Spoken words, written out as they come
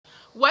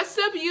What's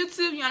up,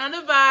 YouTube? Y'all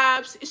know the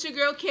vibes. It's your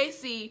girl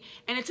KC,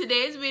 and in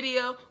today's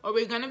video, what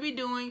we're gonna be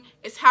doing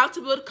is how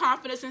to build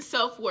confidence and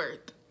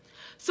self-worth.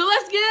 So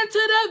let's get into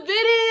the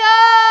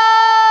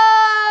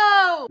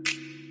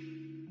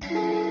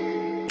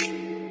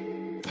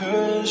video.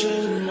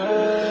 Persian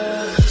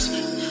eyes,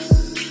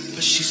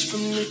 but she's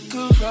from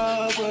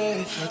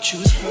Nicaragua. Thought she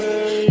was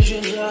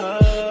Persian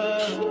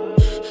love.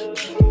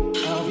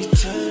 Are we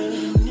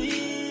turning?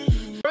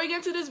 Before we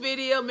get into this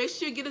video, make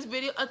sure you give this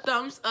video a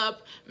thumbs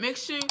up. Make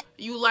sure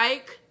you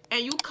like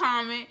and you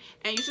comment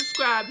and you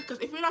subscribe, because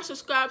if you're not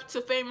subscribed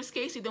to Famous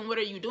Casey, then what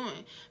are you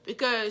doing?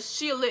 Because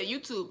she a lit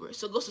YouTuber,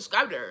 so go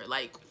subscribe to her,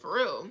 like, for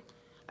real.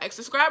 Like,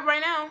 subscribe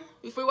right now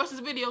before you watch this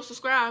video.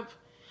 Subscribe,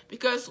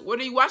 because what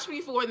are you watching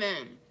me for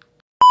then?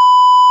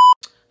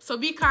 So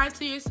be kind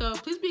to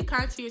yourself. Please be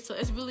kind to yourself.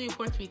 It's really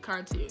important to be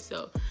kind to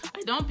yourself.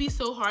 Like, don't be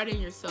so hard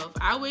on yourself.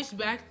 I wish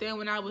back then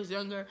when I was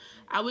younger,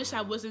 I wish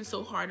I wasn't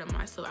so hard on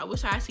myself. I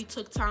wish I actually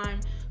took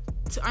time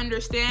to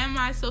understand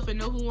myself and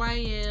know who I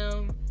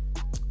am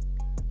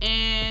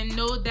and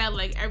know that,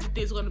 like,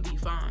 everything's gonna be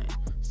fine.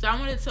 So I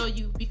want to tell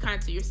you, be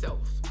kind to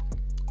yourself.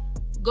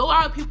 Go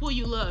out with people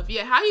you love.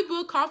 Yeah, how you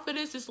build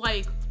confidence is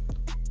like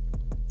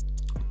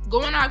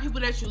going around people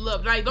that you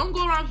love. Like, don't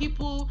go around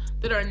people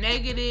that are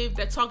negative,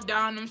 that talk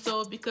down on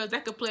themselves, because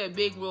that could play a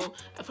big role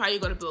of how you're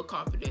going to build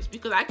confidence.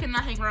 Because I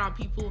cannot hang around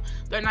people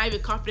that are not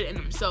even confident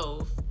in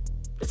themselves.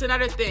 It's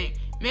another thing.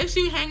 Make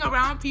sure you hang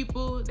around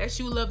people that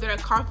you love that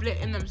are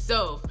confident in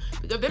themselves.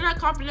 Because if they're not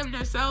confident in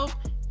themselves,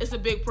 it's a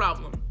big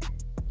problem.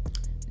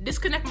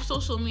 Disconnect from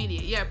social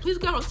media. Yeah, please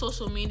get off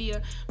social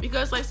media,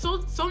 because like so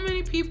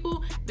many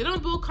people, they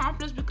don't build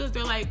confidence because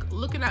they're like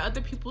looking at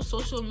other people's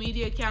social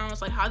media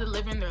accounts, like how they're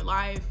living their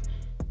life,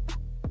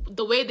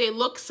 the way they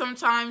look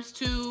sometimes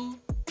too.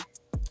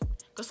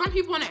 Because some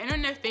people on the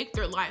internet fake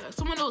their life. Like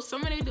so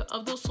many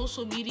of those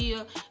social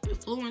media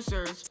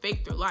influencers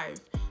fake their life.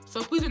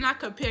 So please do not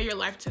compare your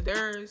life to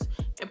theirs,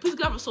 and please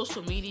get off of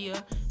social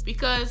media,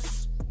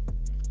 because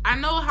I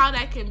know how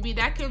that can be.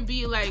 That can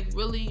be like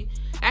really.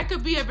 That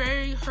could be a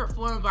very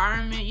hurtful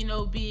environment, you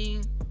know,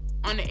 being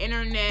on the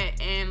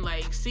internet and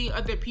like seeing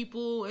other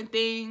people and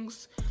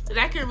things.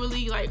 That can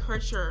really like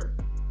hurt your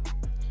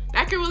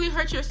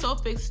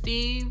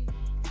self-esteem,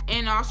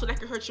 and also that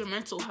can hurt your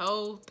mental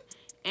health,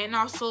 and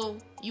also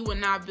you will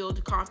not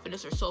build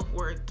confidence or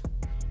self-worth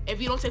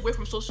if you don't take away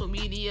from social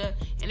media,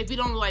 and if you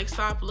don't like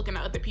stop looking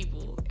at other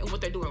people and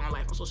what they're doing in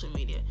life on social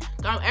media.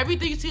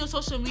 Everything you see on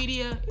social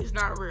media is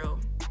not real,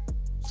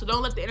 so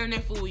don't let the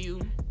internet fool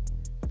you.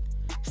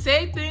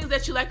 Say things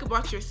that you like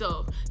about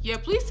yourself. Yeah,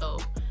 please so.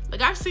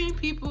 Like, I've seen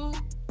people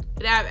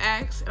that I've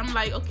asked, and I'm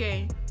like,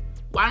 okay,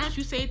 why don't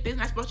you say things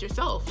nice about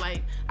yourself?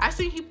 Like, I've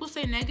seen people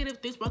say negative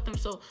things about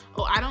themselves.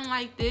 Oh, I don't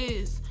like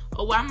this.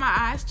 Or why my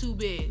eyes too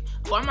big?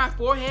 Or why my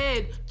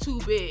forehead too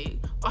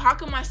big? Or how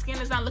come my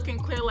skin is not looking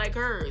clear like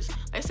hers?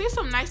 Like, say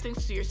some nice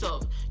things to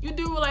yourself. You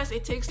do realize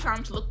it takes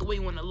time to look the way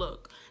you want to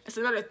look. That's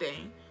another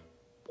thing.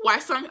 Why I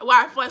feel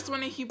like so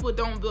many people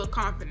don't build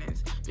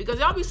confidence, because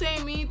y'all be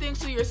saying mean things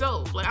to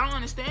yourself. Like, I don't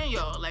understand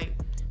y'all. Like,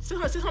 say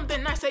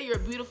something nice. Say you're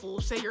beautiful.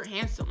 Say you're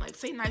handsome. Like,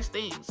 say nice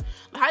things.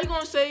 Like, how you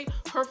gonna say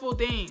hurtful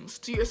things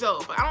to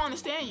yourself? Like, I don't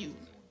understand you.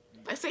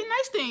 Like, say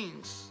nice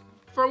things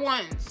for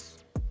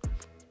once.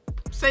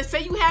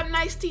 Say you have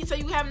nice teeth. Say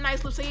you have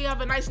nice lips. Say you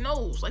have a nice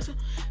nose. Like,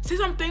 say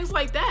some things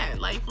like that.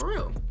 Like, for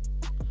real.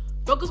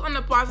 Focus on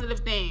the positive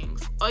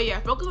things. Oh yeah,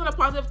 focus on the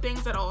positive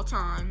things at all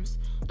times.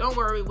 Don't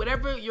worry,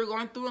 whatever you're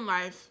going through in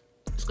life,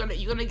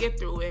 you're gonna get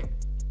through it.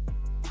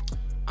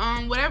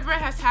 Whatever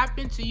has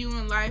happened to you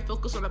in life,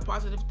 focus on the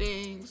positive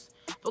things.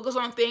 Focus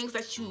on things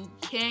that you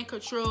can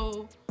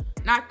control,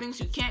 not things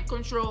you can't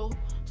control.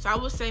 So I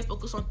would say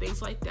focus on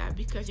things like that,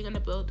 because you're gonna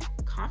build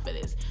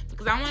confidence.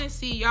 Because I want to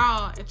see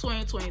y'all in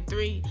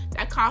 2023.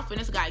 That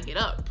confidence gotta get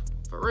up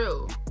for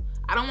real.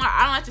 I don't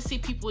like to see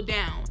people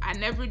down. I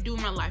never do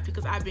in my life,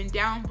 because I've been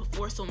down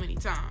before so many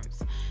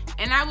times,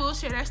 and I will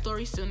share that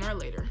story sooner or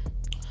later.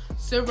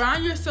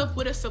 Surround yourself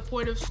with a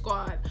supportive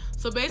squad.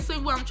 So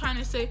basically what I'm trying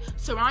to say,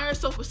 surround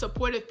yourself with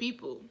supportive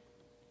people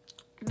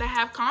that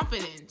have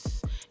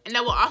confidence, and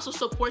that will also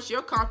support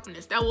your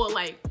confidence. That will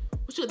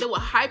they will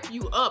hype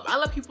you up. I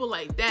love people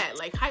like that.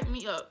 Like, hype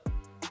me up.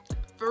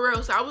 For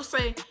real. So I would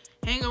say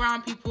hang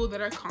around people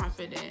that are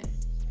confident,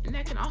 and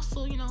that can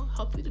also, you know,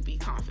 help you to be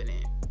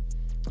confident.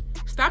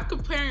 Stop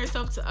comparing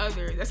yourself to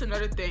others. That's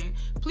another thing.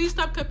 Please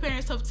stop comparing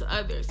yourself to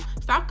others.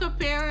 Stop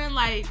comparing,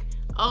 like,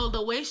 oh,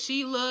 the way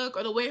she look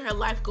or the way her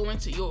life go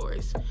into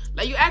yours.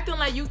 Like, you acting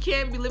like you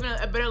can't be living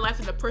a better life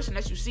than the person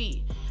that you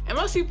see. And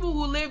most people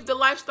who live the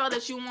lifestyle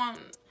that you want,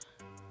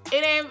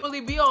 it ain't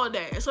really be all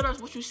that. And sometimes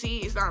what you see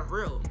is not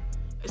real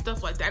and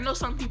stuff like that. I know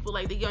some people,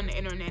 like, they get on the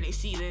internet and they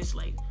see this,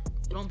 like,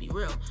 it don't be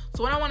real.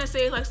 So what I want to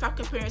say is, like, stop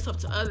comparing yourself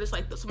to others,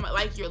 like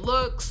your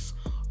looks,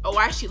 or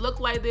why she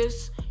look like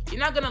this. You're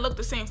not gonna look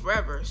the same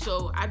forever.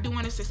 So I do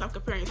want to say stop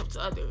comparing yourself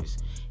to others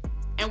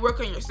and work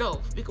on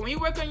yourself. Because when you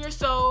work on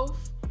yourself,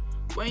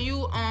 when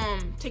you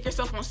take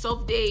yourself on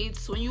self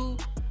dates, when you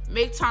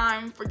make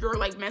time for your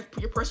like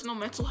your personal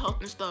mental health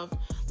and stuff.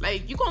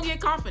 Like, you gonna get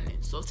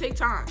confidence, so take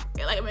time.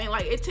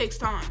 It takes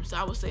time. So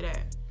I would say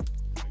that.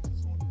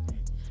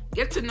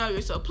 Get to know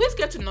yourself. Please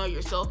get to know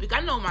yourself, because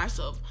I know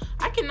myself.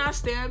 I cannot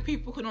stand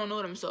people who don't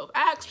know themselves.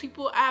 I've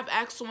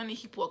asked so many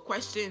people a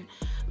question,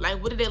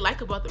 like, what do they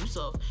like about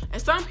themselves?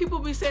 And some people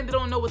be saying they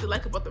don't know what they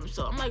like about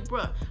themselves. I'm like,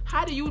 bruh,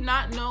 how do you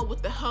not know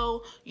what the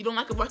hell you don't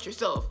like about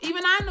yourself?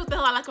 Even I know what the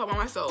hell I like about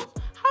myself.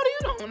 How do you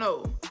don't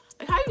know?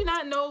 Like, how do you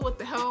not know what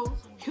the hell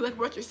you like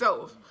about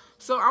yourself?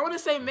 So I want to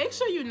say, make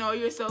sure you know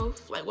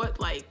yourself. Like, what,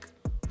 like,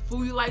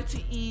 food you like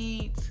to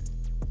eat,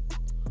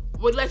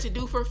 what you like to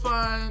do for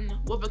fun,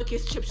 what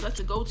vacation trips you like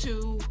to go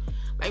to.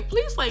 Like,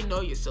 please, like,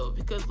 know yourself,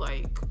 because,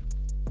 like,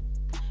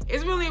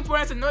 it's really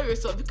important to know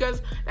yourself,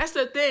 because that's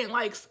the thing.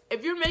 Like,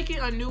 if you're making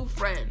a new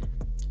friend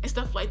and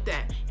stuff like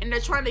that, and they're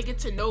trying to get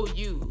to know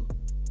you,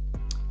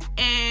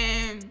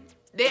 and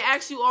they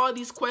ask you all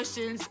these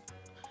questions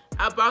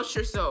about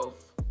yourself,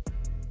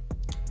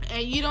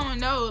 and you don't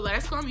know, like,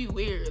 that's gonna be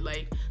weird.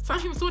 Like,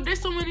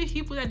 there's so many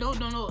people that don't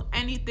know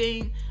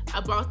anything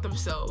about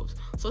themselves.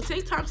 So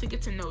take time to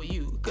get to know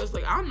you, because,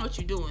 like, I don't know what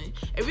you're doing.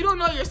 If you don't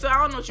know yourself,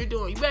 I don't know what you're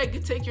doing. You better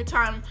take your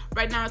time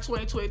right now in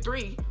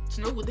 2023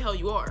 to know who the hell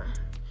you are,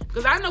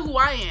 because I know who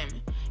I am.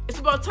 It's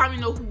about time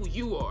you know who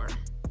you are.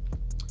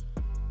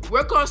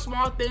 Work on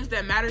small things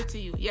that matter to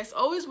you. Yes,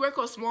 always work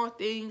on small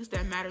things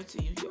that matter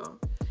to you, y'all,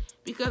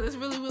 because it's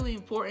really, really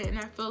important. And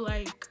I feel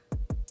like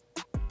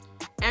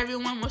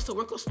everyone wants to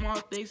work on small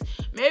things.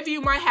 Maybe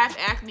you might have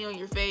acne on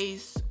your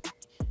face.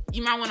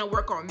 You might want to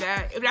work on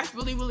that if that's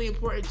really, really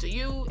important to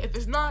you. If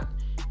it's not,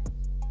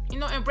 you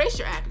know, embrace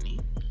your acne.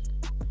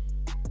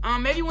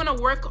 Maybe you want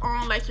to work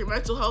on, like, your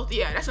mental health.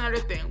 Yeah, that's another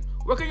thing.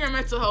 Work on your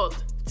mental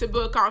health to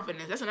build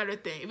confidence. That's another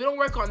thing. If you don't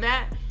work on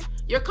that,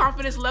 your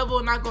confidence level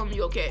is not going to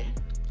be okay.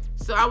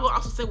 So I will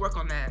also say work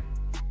on that.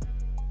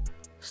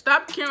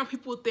 Stop caring what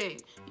people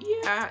think.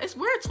 Yeah,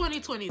 we're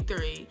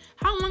 2023.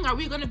 How long are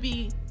we going to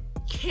be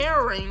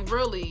caring,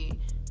 really,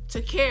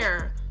 to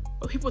care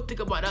what people think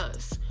about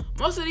us?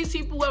 Most of these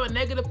people who have a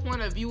negative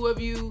point of view of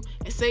you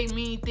and say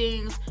mean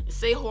things and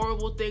say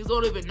horrible things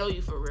don't even know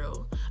you for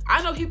real.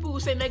 I know people who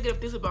say negative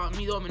things about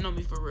me don't even know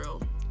me for real.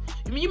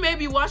 I mean, you may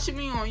be watching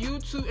me on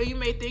YouTube and you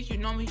may think you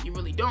know me, you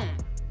really don't.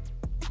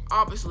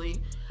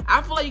 Obviously,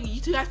 I feel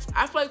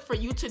like for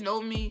you to know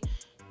me,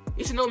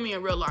 you to know me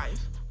in real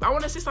life. But I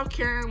want to say, stop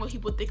caring what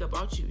people think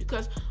about you,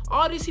 because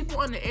all these people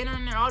on the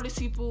internet, all these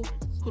people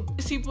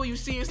you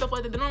see and stuff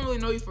like that, they don't really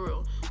know you for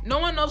real. No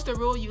one knows the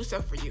real you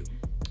except for you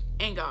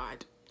and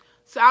God.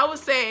 So I would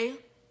say,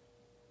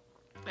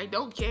 like,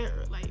 don't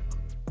care. Like,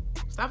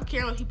 stop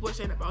caring what people are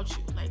saying about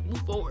you. Like, move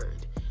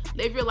forward.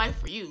 Live your life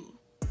for you.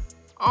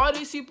 All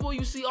these people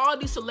you see, all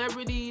these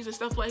celebrities and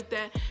stuff like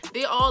that,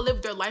 they all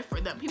live their life for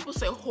them. People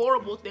say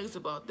horrible things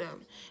about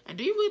them. And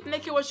do you really think they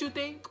care what you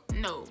think?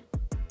 No.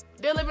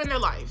 They're living their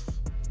life.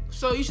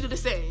 So you should do the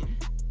same.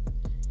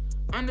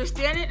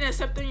 Understanding and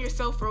accepting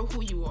yourself for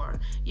who you are.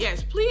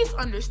 Yes, please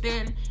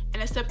understand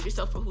and accept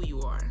yourself for who you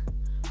are.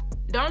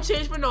 Don't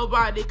change for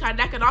nobody, because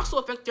that can also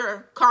affect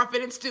your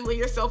confidence too and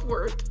your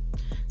self-worth.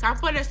 I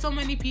feel there's so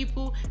many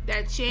people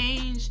that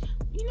change,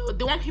 you know,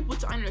 they want people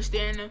to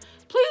understand them.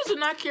 Please do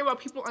not care about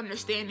people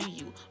understanding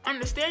you.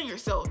 Understand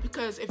yourself,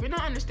 because if you're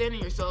not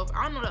understanding yourself,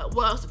 I don't know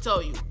what else to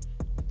tell you.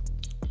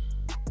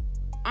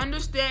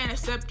 Understand and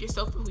accept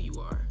yourself for who you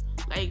are.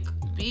 Like,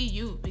 be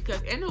you,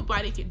 because ain't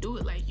nobody can do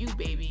it like you,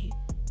 baby.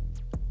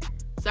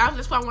 So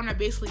that's what I want to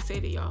basically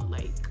say to y'all.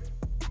 Like,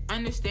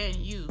 understand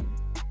you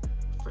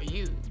for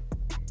you,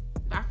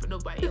 not for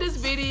nobody else. This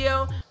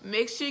video,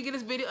 make sure you give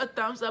this video a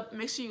thumbs up.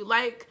 Make sure you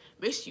like.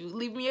 Make sure you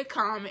leave me a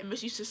comment. Make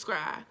sure you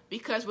subscribe,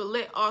 because we're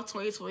lit all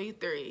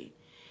 2023.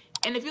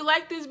 And if you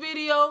like this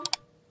video,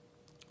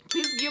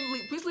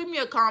 please leave me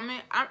a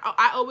comment.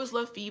 I always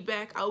love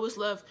feedback. I always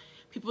love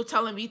people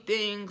telling me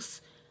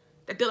things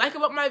that they like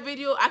about my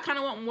video. I kind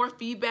of want more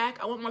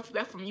feedback. I want more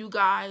feedback from you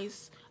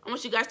guys. I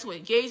want you guys to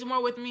engage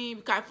more with me,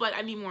 because I feel like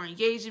I need more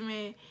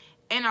engagement.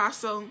 And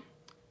also,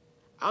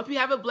 I hope you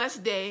have a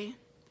blessed day.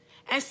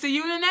 And see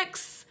you in the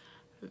next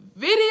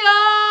video.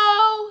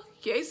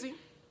 Casey.